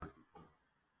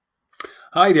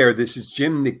Hi there, this is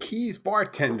Jim the Keys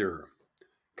bartender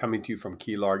coming to you from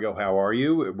Key Largo. How are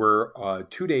you? We're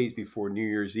 2 days before New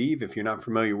Year's Eve. If you're not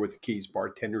familiar with the Keys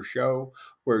Bartender Show,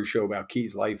 we're a show about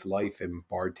Keys life, and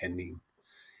bartending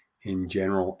in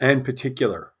general and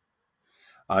particular.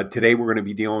 Today we're going to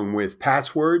be dealing with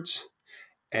passwords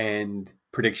and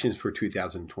predictions for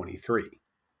 2023.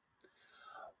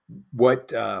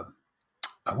 What I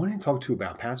want to talk to you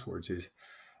about passwords is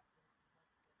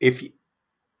if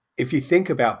if you think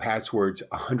about passwords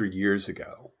 100 years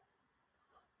ago,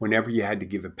 whenever you had to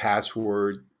give a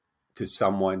password to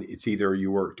someone, it's either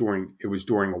it was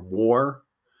during a war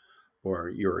or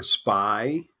you're a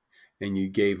spy and you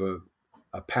gave a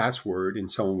password and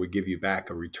someone would give you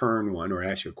back a return one or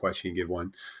ask you a question, you give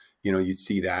one, you'd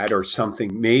see that or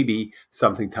something, maybe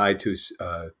something tied to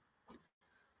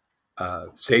a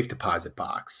safe deposit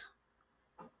box.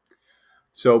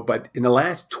 So, but in the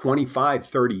last 25,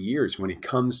 30 years, when it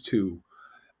comes to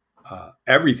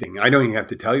everything. I don't even have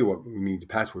to tell you what we need the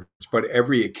passwords, but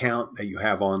every account that you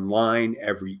have online,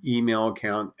 every email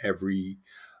account, every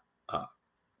uh,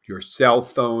 your cell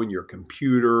phone, your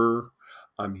computer.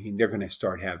 I mean, they're going to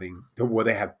start having. Well,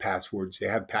 they have passwords. They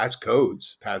have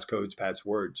passwords. You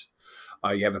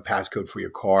have a passcode for your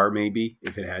car, maybe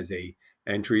if it has a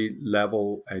entry,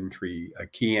 a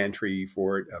key entry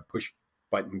for it, a push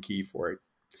button key for it,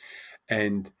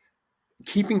 and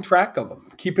keeping track of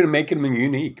them, making them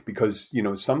unique because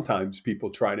sometimes people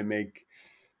try to make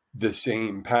the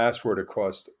same password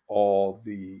across all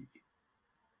the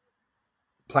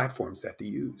platforms that they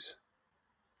use,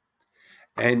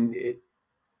 and it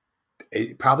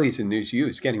probably isn't news to you.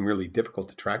 It's getting really difficult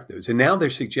to track those, and now they're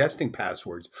suggesting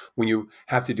passwords. When you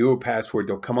have to do a password,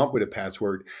 they'll come up with a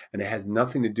password, and it has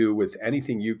nothing to do with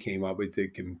anything you came up with. It's a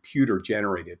computer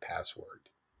generated password.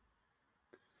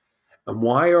 And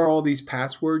why are all these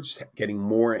passwords getting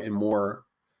more and more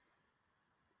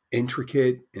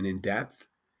intricate and in depth?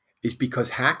 Is because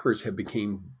hackers have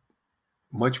become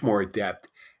much more adept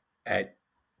at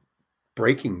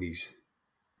breaking these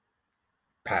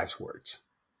passwords.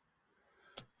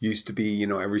 Used to be,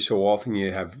 every so often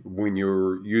you have, when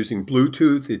you're using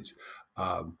Bluetooth, it's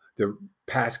the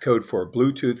passcode for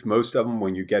Bluetooth. Most of them,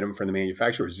 when you get them from the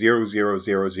manufacturer, is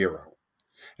 0000.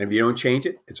 And if you don't change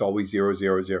it, it's always 000.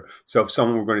 So if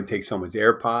someone were going to take someone's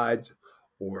AirPods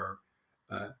or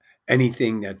uh,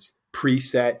 anything that's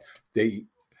preset, they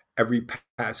every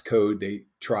passcode they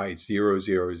try is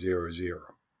 0000.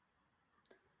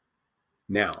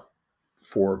 Now,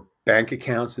 for bank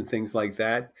accounts and things like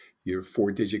that, your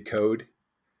 4-digit code,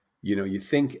 you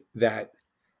think that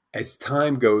as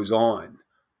time goes on,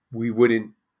 we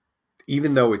wouldn't,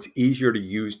 even though it's easier to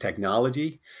use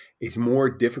technology, it's more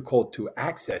difficult to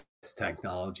access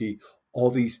technology,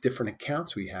 all these different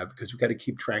accounts we have, because we've got to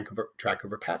keep track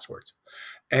of our passwords.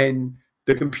 And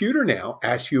the computer now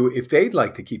asks you if they'd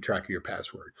like to keep track of your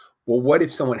password. Well, what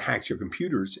if someone hacks your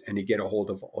computers and they get a hold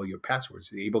of all your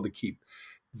passwords? They're able to keep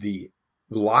the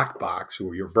lockbox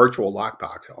or your virtual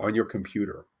lockbox on your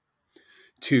computer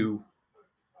to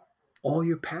all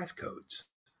your passcodes,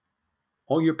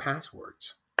 all your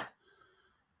passwords.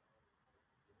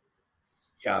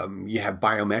 You have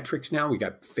biometrics now. We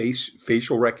got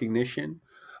facial recognition.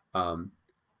 Um,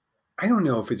 I don't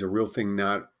know if it's a real thing,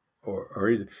 not or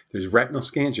is it? There's retinal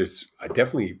scans. There's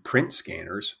definitely print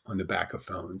scanners on the back of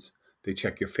phones. They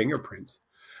check your fingerprints,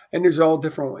 and there's all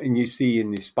different. And you see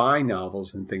in the spy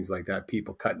novels and things like that,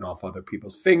 people cutting off other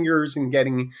people's fingers and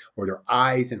getting or their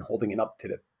eyes and holding it up to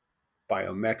the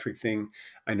biometric thing.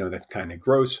 I know that's kind of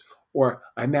gross. Or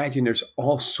I imagine there's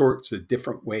all sorts of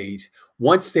different ways.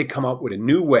 Once they come up with a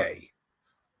new way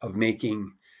of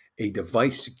making a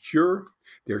device secure,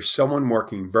 there's someone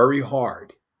working very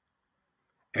hard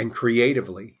and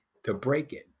creatively to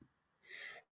break it.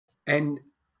 And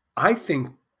I think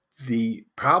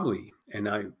and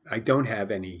I don't have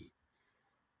any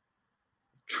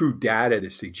true data to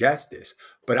suggest this,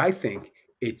 but I think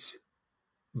it's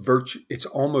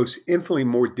almost infinitely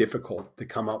more difficult to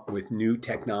come up with new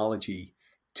technology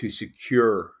to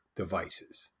secure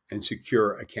devices and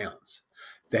secure accounts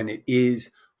than it is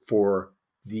for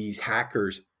these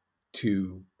hackers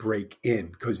to break in,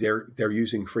 because they're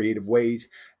using creative ways.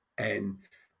 And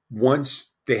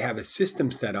once they have a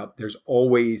system set up, there's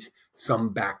always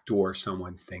some backdoor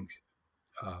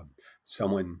um,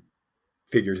 someone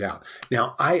figures out.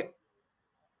 Now, I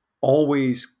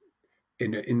always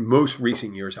in most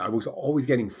recent years, I was always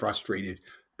getting frustrated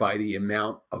by the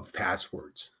amount of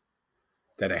passwords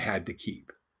that I had to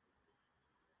keep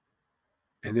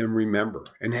and then remember.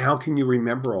 And how can you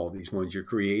remember all these ones? You're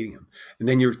creating them. And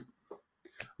then I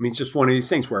mean, it's just one of these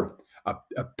things where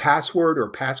A password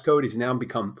or passcode has now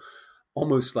become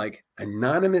almost like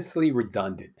anonymously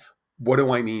redundant. What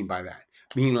do I mean by that?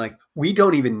 Meaning like we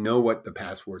don't even know what the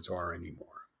passwords are anymore.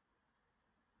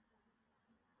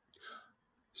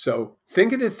 So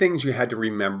think of the things you had to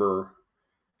remember.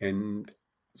 And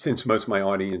since most of my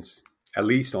audience, at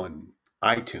least on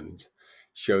iTunes,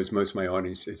 shows most of my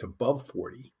audience is above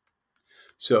 40.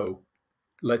 So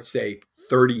let's say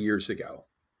 30 years ago,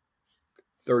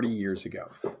 30 years ago,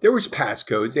 there was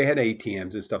passcodes. They had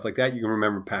ATMs and stuff like that. You can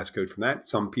remember passcode from that.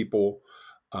 Some people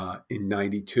in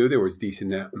 92, there was a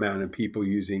decent amount of people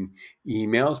using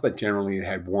emails, but generally it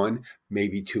had one,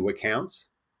 maybe two accounts.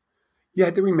 You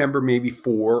had to remember maybe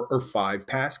 4 or 5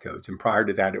 passcodes. And prior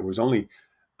to that, it was only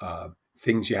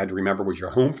things you had to remember was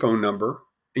your home phone number.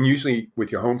 And usually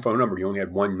with your home phone number, you only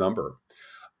had one number,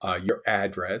 your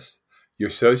address,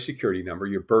 your social security number,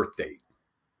 your birth date.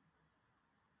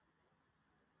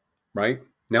 Right?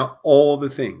 Now, all the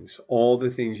things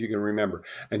you can remember.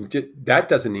 And that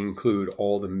doesn't include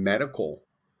all the medical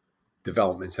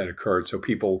developments that occurred. So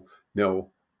people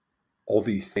know all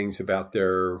these things about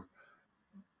their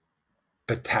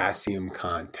potassium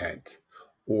content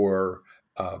or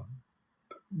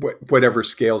whatever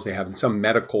scales they have in some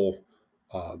medical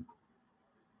uh,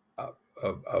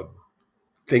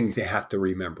 things they have to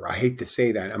remember. I hate to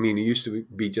say that. I mean, it used to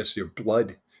be just your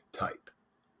blood type.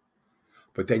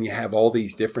 But then you have all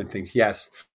these different things.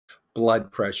 Yes,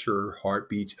 blood pressure,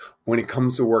 heartbeats. When it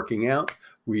comes to working out,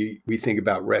 we think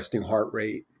about resting heart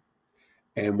rate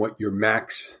and what your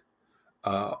max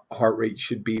heart rate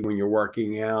should be when you're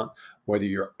working out, whether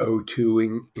your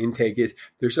O2 intake is.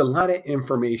 There's a lot of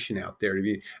information out there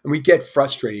and we get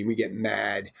frustrated, we get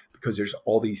mad because there's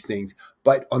all these things.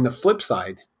 But on the flip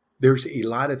side, there's a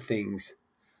lot of things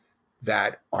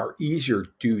that are easier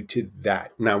due to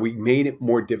that. Now, we made it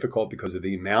more difficult because of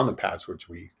the amount of passwords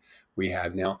we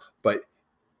have now. But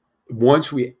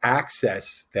once we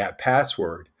access that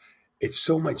password, it's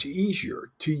so much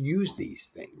easier to use these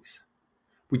things.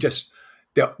 We just,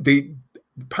 the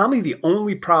probably the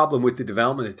only problem with the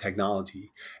development of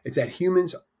technology is that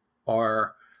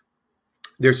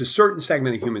there's a certain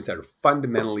segment of humans that are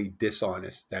fundamentally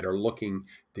dishonest, that are looking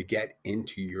to get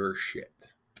into your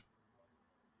shit.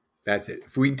 That's it.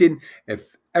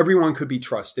 If everyone could be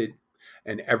trusted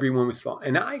and everyone was,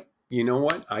 and you know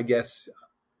what? I guess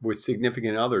with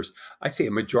significant others, I say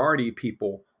a majority of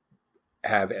people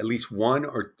have at least one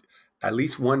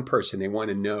person they want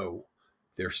to know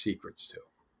their secrets to.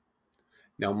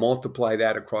 Now multiply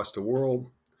that across the world.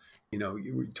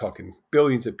 You're talking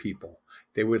billions of people.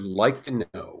 They would like to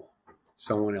know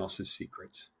someone else's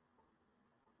secrets,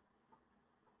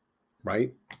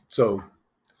 right? So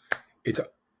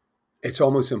it's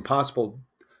almost impossible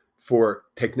for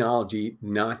technology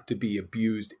not to be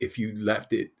abused if you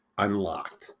left it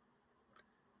unlocked,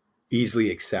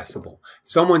 easily accessible.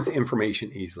 Someone's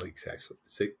information easily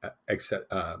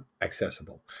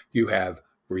accessible. You have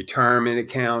retirement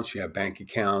accounts, you have bank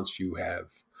accounts, you have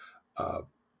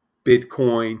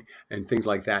Bitcoin and things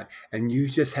like that. And you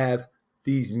just have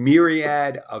these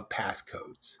myriad of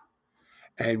passcodes.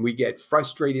 And we get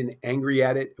frustrated and angry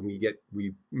at it. And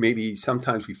we maybe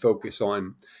sometimes we focus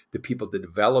on the people that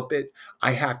develop it.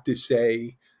 I have to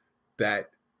say that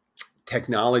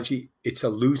technology, it's a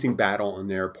losing battle on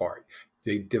their part.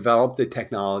 They develop the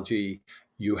technology.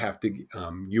 You have to,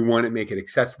 you want to make it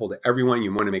accessible to everyone.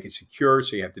 You want to make it secure.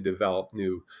 So you have to develop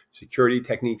new security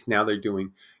techniques. Now they're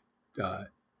doing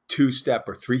 2-step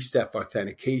or 3-step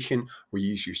authentication where you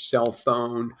use your cell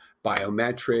phone,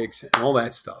 biometrics, and all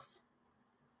that stuff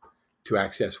to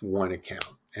access one account.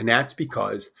 And that's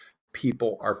because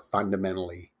people are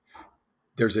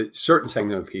there's a certain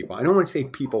segment of people. I don't want to say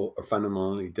people are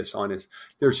fundamentally dishonest.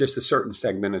 There's just a certain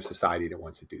segment of society that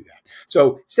wants to do that.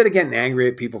 So instead of getting angry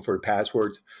at people for the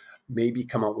passwords, maybe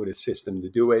come up with a system to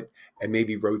do it and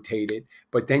maybe rotate it.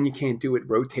 But then you can't do it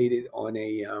rotated on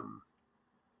a,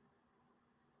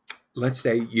 let's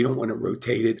say you don't want to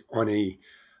rotate it on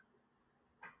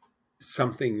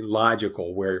something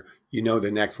logical where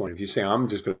the next one. If you say, I'm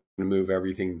just going to move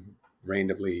everything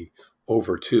randomly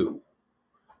over to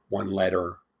one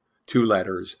letter, 2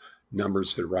 letters,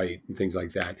 numbers to the right, and things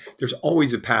like that, there's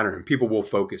always a pattern. People will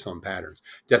focus on patterns.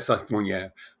 Just like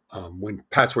when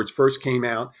passwords first came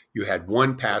out, you had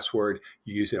one password,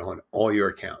 you use it on all your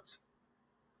accounts.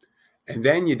 And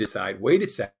then you decide, wait a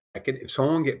second, if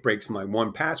someone breaks my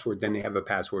one password, then they have a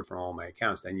password for all my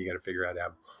accounts. Then you got to figure out how to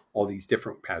have all these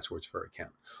different passwords for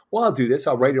account. Well, I'll do this.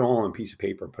 I'll write it all on a piece of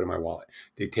paper and put it in my wallet.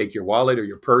 They take your wallet or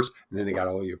your purse, and then they got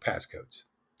all your passcodes.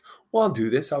 Well, I'll do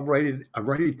this. I'll write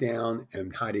it down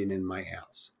and hide it in my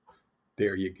house.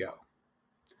 There you go.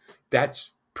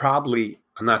 that's probably,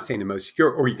 I'm not saying the most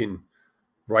secure, or you can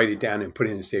write it down and put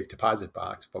it in a safe deposit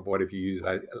box. But what if you use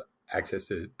access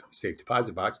to safe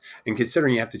deposit box? And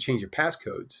considering you have to change your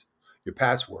passcodes, your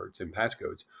passwords and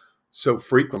passcodes so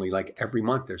frequently, like every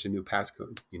month, there's a new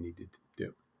passcode you need to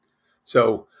do.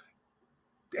 So,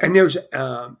 and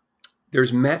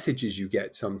there's messages you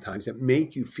get sometimes that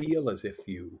make you feel as if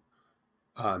you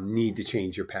need to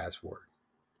change your password.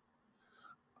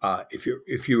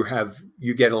 If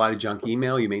you get a lot of junk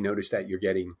email, you may notice that you're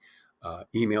getting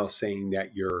emails saying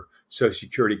that your Social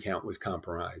Security account was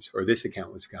compromised, or this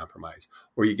account was compromised,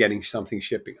 or you're getting something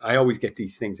shipping. I always get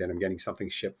these things that I'm getting something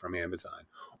shipped from Amazon,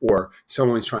 or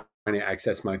someone's trying to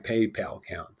access my PayPal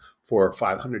account for a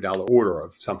 $500 order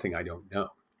of something I don't know.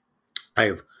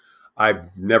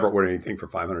 I've never ordered anything for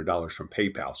 $500 from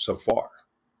PayPal so far.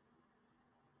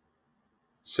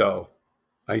 So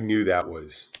I knew that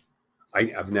was,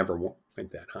 I've never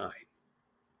went that high.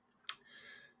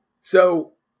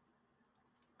 So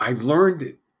I've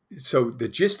learned, so the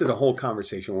gist of the whole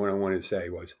conversation, what I wanted to say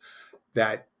was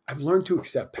that I've learned to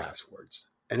accept passwords,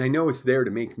 and I know it's there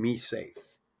to make me safe.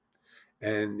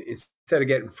 And instead of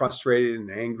getting frustrated and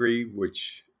angry,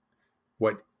 which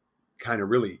what kind of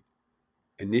really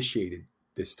initiated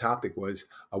this topic was,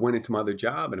 I went into my other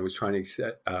job and I was trying to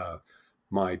accept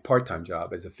my part-time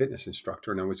job as a fitness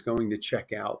instructor, and I was going to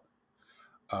check out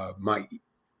my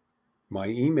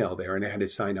email there, and I had to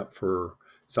sign up for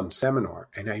some seminar,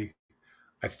 and I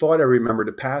thought I remembered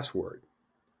the password,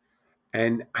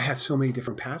 and I have so many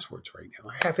different passwords right now.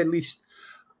 I have at least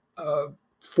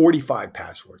 45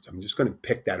 passwords. I'm just going to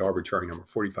pick that arbitrary number,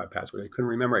 45 passwords. I couldn't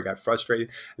remember. I got frustrated,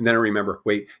 and then I remember,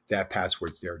 wait, that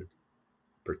password's there to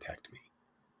protect me.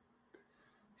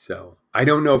 So I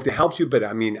don't know if it helps you, but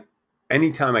I mean,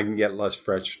 anytime I can get less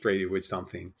frustrated with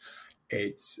something,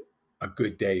 it's a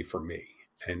good day for me.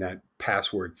 And that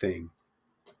password thing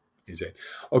is it.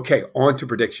 Okay, on to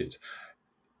predictions.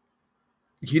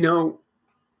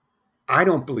 I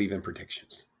don't believe in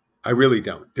predictions. I really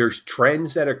don't. There's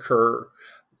trends that occur,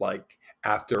 like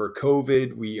after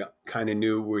COVID, we kind of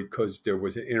knew because there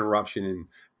was an interruption in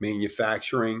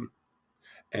manufacturing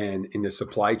and in the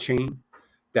supply chain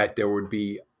that there would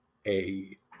be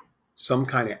some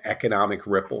kind of economic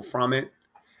ripple from it.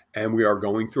 And we are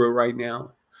going through it right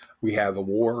now. We have a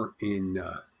war in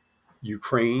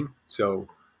Ukraine, so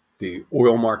the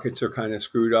oil markets are kind of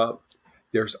screwed up.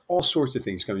 There's all sorts of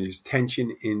things coming. There's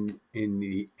tension in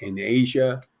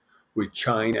Asia with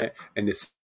China and the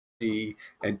sea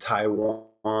and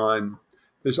Taiwan.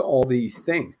 There's all these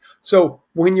things. So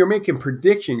when you're making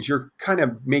predictions, you're kind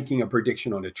of making a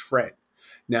prediction on a trend.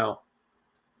 Now,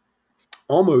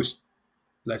 almost,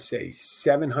 let's say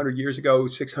 700 years ago,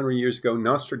 600 years ago,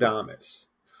 Nostradamus,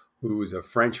 who was a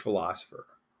French philosopher,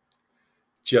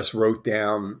 just wrote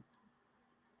down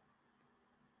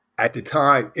at the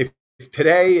time, if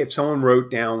someone wrote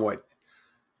down what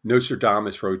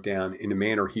Nostradamus wrote down in the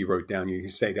manner he wrote down, you can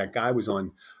say that guy was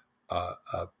on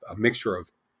a mixture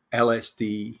of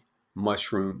LSD,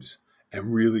 mushrooms,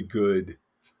 and really good,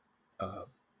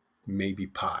 maybe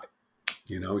pot.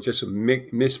 Just a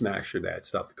mismatch of that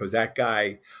stuff, because that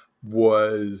guy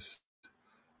was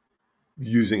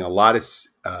using a lot of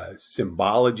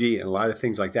symbology and a lot of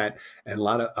things like that, and a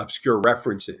lot of obscure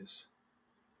references.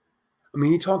 I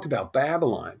mean, he talked about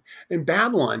Babylon. And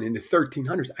Babylon in the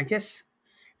 1300s, I guess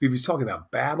if he was talking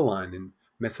about Babylon in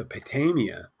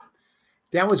Mesopotamia,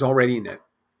 that was already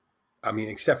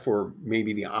except for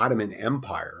maybe the Ottoman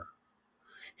Empire.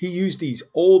 He used these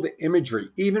old imagery,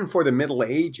 even for the Middle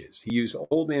Ages. He used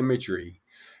old imagery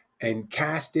and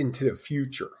cast into the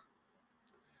future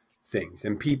things.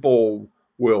 And people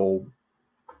will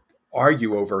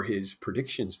argue over his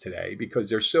predictions today because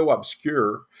they're so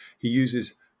obscure. He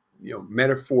uses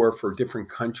metaphor for different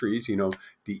countries,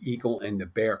 the eagle and the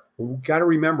bear. Well, we've got to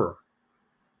remember,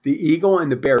 the eagle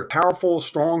and the bear,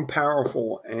 strong,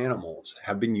 powerful animals,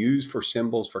 have been used for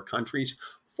symbols for countries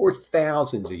for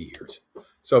thousands of years.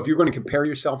 So if you're going to compare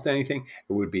yourself to anything,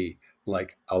 it would be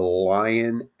like a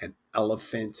lion, an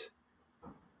elephant,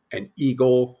 an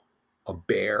eagle, a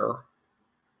bear.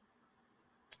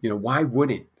 Why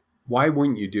wouldn't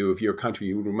you do, if you're a country,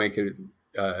 you would make it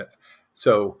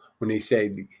so when they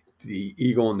say the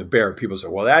eagle and the bear, people say,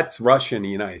 well, that's Russia and the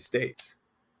United States.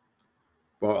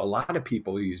 Well, a lot of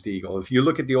people use the eagle. If you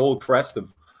look at the old crest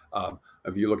if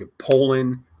you look at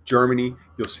Poland, Germany,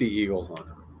 you'll see eagles on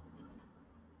them.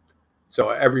 So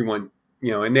everyone,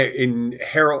 and in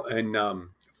herald and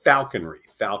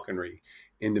falconry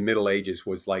in the Middle Ages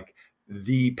was like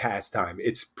the pastime.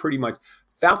 It's pretty much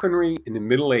falconry in the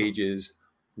Middle Ages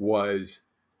is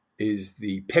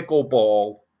the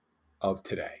pickleball of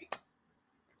today.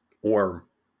 or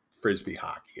frisbee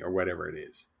hockey or whatever it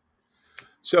is.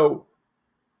 So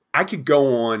I could go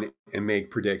on and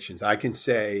make predictions. I can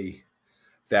say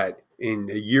that in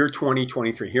the year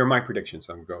 2023, here are my predictions.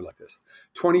 I'm going to go like this.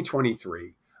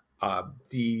 2023,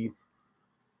 the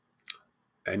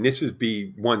and this is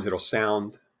be ones that'll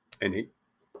sound and it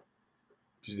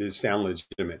sound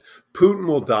legitimate. Putin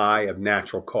will die of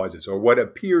natural causes, or what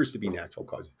appears to be natural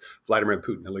causes. Vladimir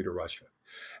Putin, the leader of Russia,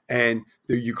 and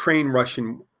the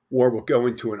Ukraine-Russian war will go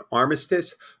into an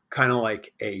armistice, kind of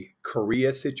like a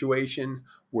Korea situation,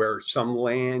 where some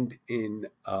land in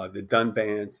the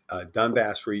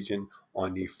Donbass region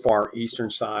on the far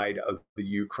eastern side of the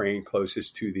Ukraine,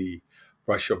 closest to the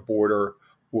Russia border,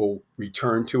 will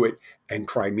return to it, and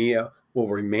Crimea will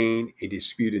remain a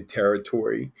disputed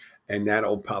territory, and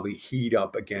that'll probably heat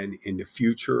up again in the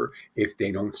future if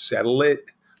they don't settle it.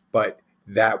 But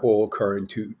that will occur in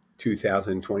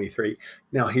 2023.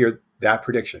 Now, here, that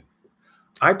prediction.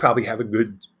 I probably have a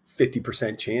good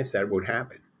 50% chance that it would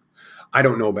happen. I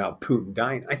don't know about Putin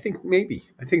dying. I think maybe.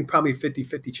 I think probably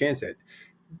 50-50 chance that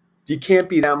you can't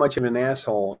be that much of an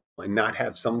asshole and not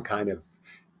have some kind of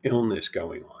illness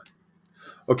going on.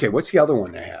 Okay, what's the other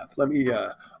one I have?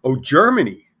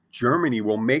 Germany. Germany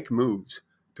will make moves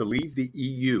to leave the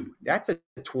EU. That's a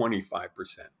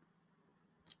 25%.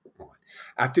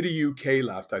 After the UK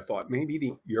left, I thought maybe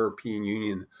the European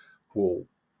Union will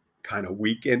kind of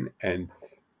weaken and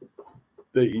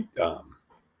the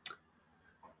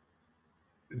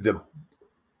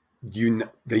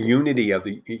unity of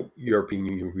the European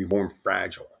Union will be more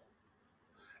fragile.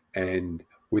 And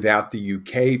without the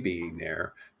UK being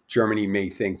there, Germany may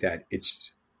think that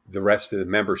it's the rest of the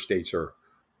member states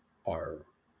are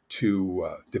too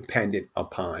dependent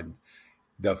upon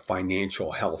the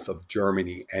financial health of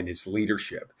Germany and its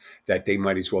leadership, that they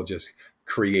might as well just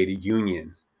create a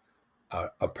union,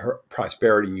 a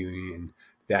prosperity union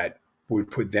that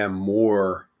would put them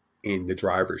more in the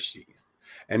driver's seat.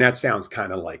 And that sounds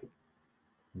kind of like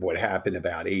what happened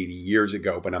about 80 years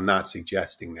ago, but I'm not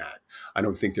suggesting that. I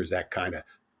don't think there's that kind of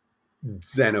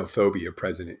xenophobia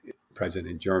present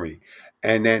in Germany.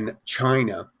 And then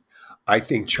China. I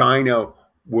think China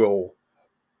will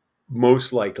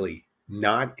most likely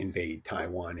not invade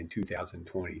Taiwan in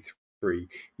 2023,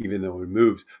 even though it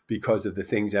moves, because of the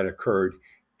things that occurred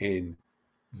in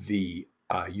the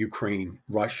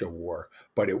Ukraine-Russia war.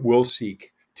 But it will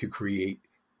seek to create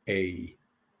a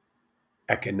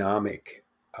economic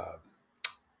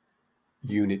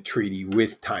unit treaty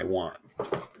with Taiwan.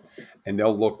 And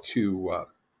they'll look to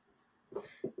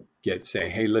say,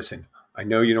 hey, listen, I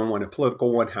know you don't want a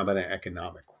political one. How about an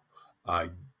economic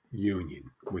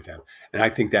union with them? And I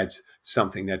think that's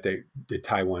something that the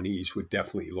Taiwanese would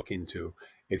definitely look into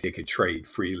if they could trade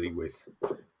freely with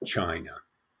China.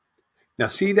 Now,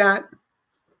 see that?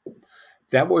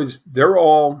 They're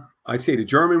all, I'd say the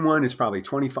German one is probably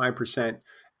 25%,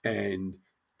 and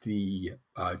the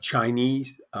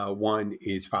Chinese one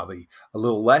is probably a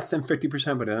little less than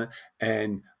 50%,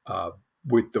 but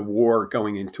with the war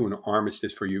going into an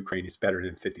armistice for Ukraine, it's better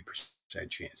than 50%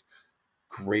 chance.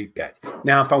 Great bets.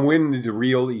 Now, if I wanted to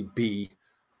really be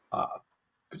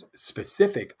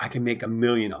specific, I can make a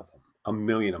million of them.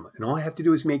 And all I have to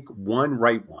do is make one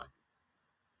right one.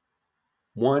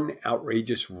 One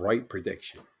outrageous right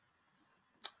prediction.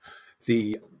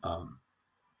 The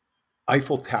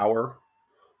Eiffel Tower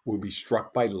will be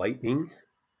struck by lightning,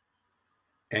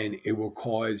 and it will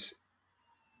cause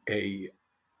a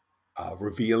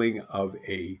revealing of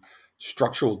a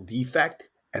structural defect,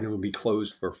 and it will be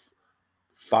closed for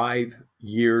 5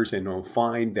 years, and it'll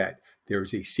find that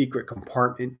there's a secret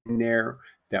compartment in there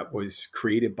that was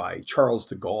created by Charles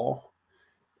de Gaulle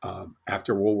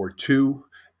after World War II,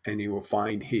 and he will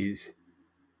find his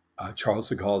Charles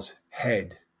de Gaulle's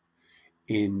head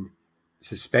in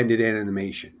suspended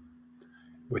animation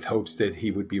with hopes that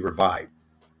he would be revived.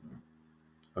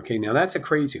 Okay, now that's a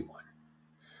crazy one.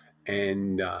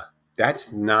 And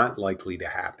that's not likely to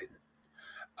happen.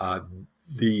 Up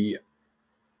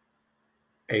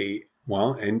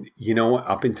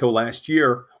until last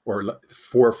year or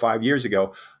 4 or 5 years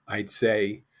ago, I'd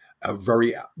say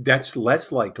that's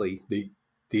less likely.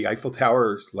 The Eiffel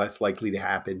Tower is less likely to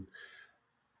happen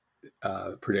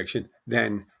prediction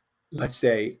than, let's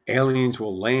say, aliens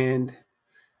will land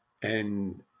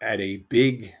and at a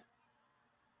big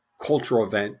cultural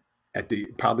event at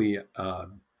probably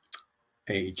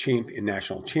a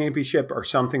national championship or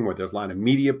something where there's a lot of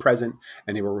media present,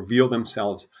 and they will reveal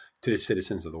themselves to the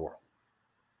citizens of the world.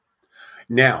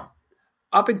 Now,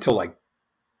 up until like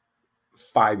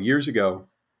 5 years ago,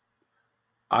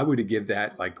 I would give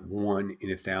that like 1 in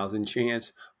 1,000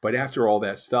 chance. But after all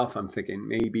that stuff, I'm thinking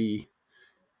maybe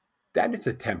that is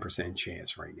a 10%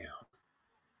 chance right now.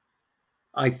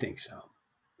 I think so.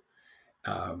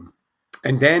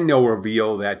 And then they'll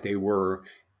reveal that they were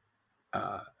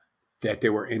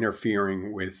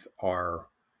interfering with our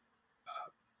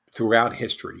throughout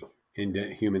history in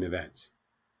human events.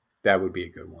 That would be a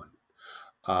good one.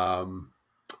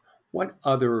 What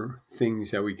other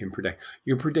things that we can predict?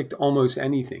 You can predict almost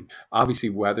anything. Obviously,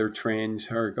 weather trends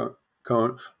are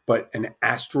going, but an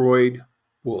asteroid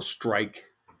will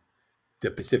strike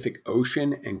the Pacific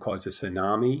Ocean and cause a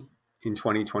tsunami in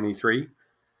 2023.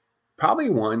 Probably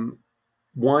one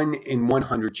in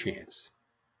 100 chance.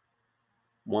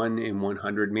 1 in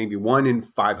 100, maybe 1 in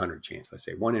 500 chance. Let's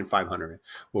say 1 in 500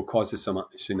 will cause a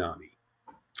tsunami.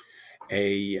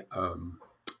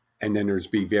 And then there's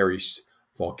be various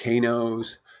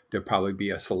volcanoes. There'll probably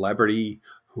be a celebrity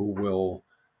who will,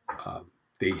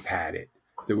 they've had it.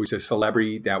 There was a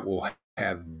celebrity that will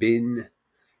have been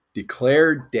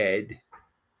declared dead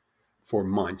for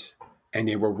months, and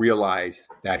they will realize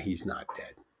that he's not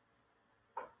dead.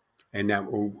 And that,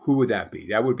 who would that be?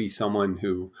 That would be someone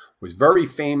who was very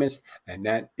famous, and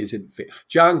that isn't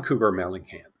John Cougar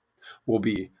Mellencamp will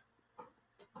be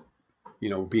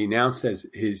announced as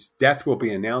his death will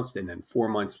be announced, and then 4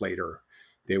 months later,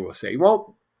 they will say,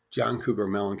 "Well, John Cougar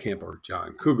Mellencamp or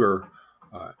John Cougar,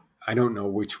 I don't know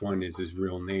which one is his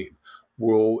real name,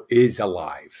 is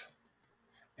alive,"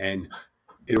 and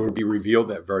it will be revealed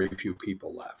that very few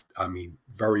people left. I mean,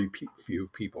 very few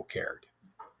people cared.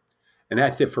 And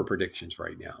that's it for predictions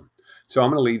right now. So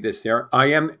I'm going to leave this there. I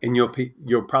am, and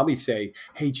you'll probably say,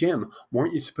 "Hey Jim,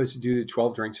 weren't you supposed to do the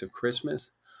 12 drinks of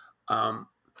Christmas?"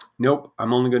 Nope,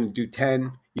 I'm only going to do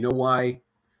 10. You know why?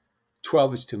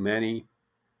 12 is too many.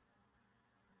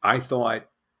 I thought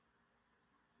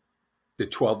the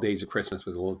 12 Days of Christmas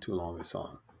was a little too long a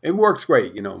song. It works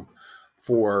great,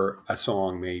 for a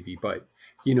song maybe, but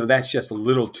that's just a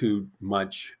little too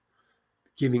much.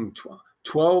 Giving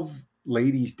 12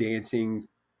 ladies dancing,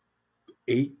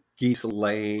 8 geese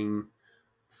laying,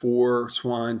 4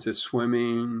 swans a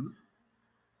swimming,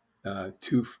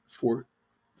 5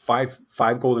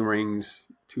 golden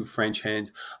rings, 2 French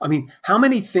hens. I mean, how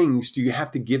many things do you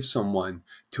have to give someone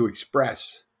to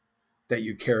express that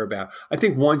you care about? I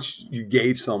think once you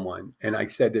gave someone, and I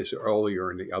said this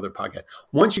earlier in the other podcast,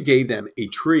 once you gave them a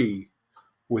tree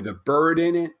with a bird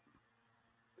in it,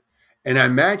 and I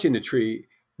imagine the tree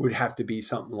would have to be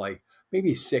something like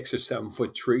maybe a 6 or 7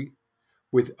 foot tree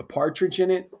with a partridge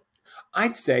in it,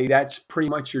 I'd say that's pretty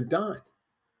much you're done.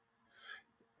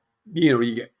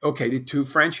 You get, okay, the 2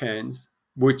 French hens,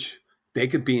 which they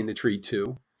could be in the tree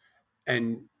too,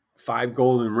 and 5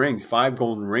 golden rings. 5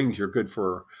 golden rings are good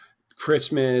for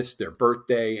Christmas, their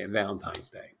birthday, and Valentine's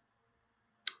Day.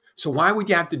 So why would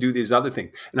you have to do these other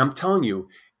things? And I'm telling you,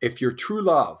 if your true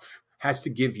love has to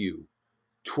give you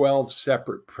 12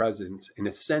 separate presents in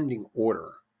ascending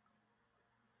order,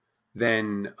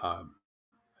 then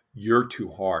you're too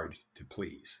hard to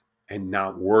please and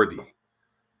not worthy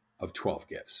of 12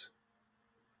 gifts.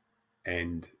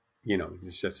 And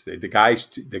it's just the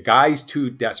guy's too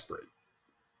desperate.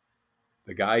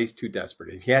 The guy's too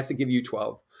desperate. If he has to give you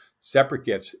 12 separate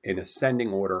gifts in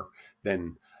ascending order,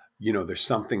 then there's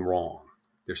something wrong.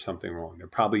 There's something wrong.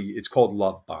 It's called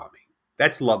love bombing.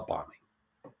 That's love bombing.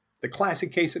 The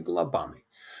classic case of love bombing.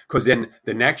 Because then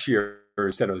the next year,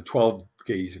 instead of the 12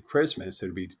 days of Christmas,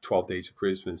 it'll be the 12 days of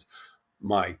Christmas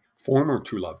my former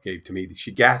true love gave to me.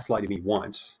 She gaslighted me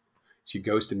once. She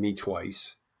ghosted me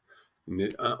twice.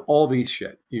 And all these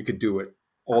shit. You could do it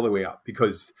all the way up,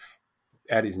 because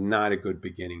that is not a good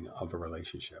beginning of a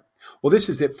relationship. Well, this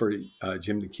is it for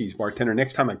Jim the Keys Bartender.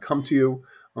 Next time I come to you,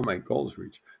 my goals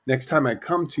reach. Next time I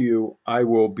come to you, I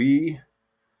will be,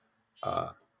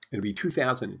 it'll be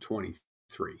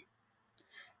 2023.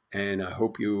 And I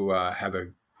hope you have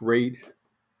a great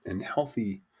and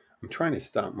healthy, I'm trying to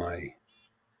stop my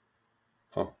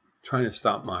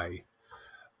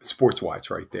sports watch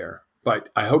right there. But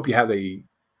I hope you have a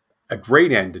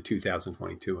great end to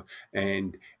 2022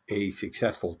 and a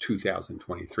successful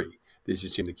 2023. This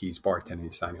is Jim the Keys Bartender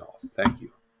signing off. Thank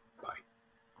you.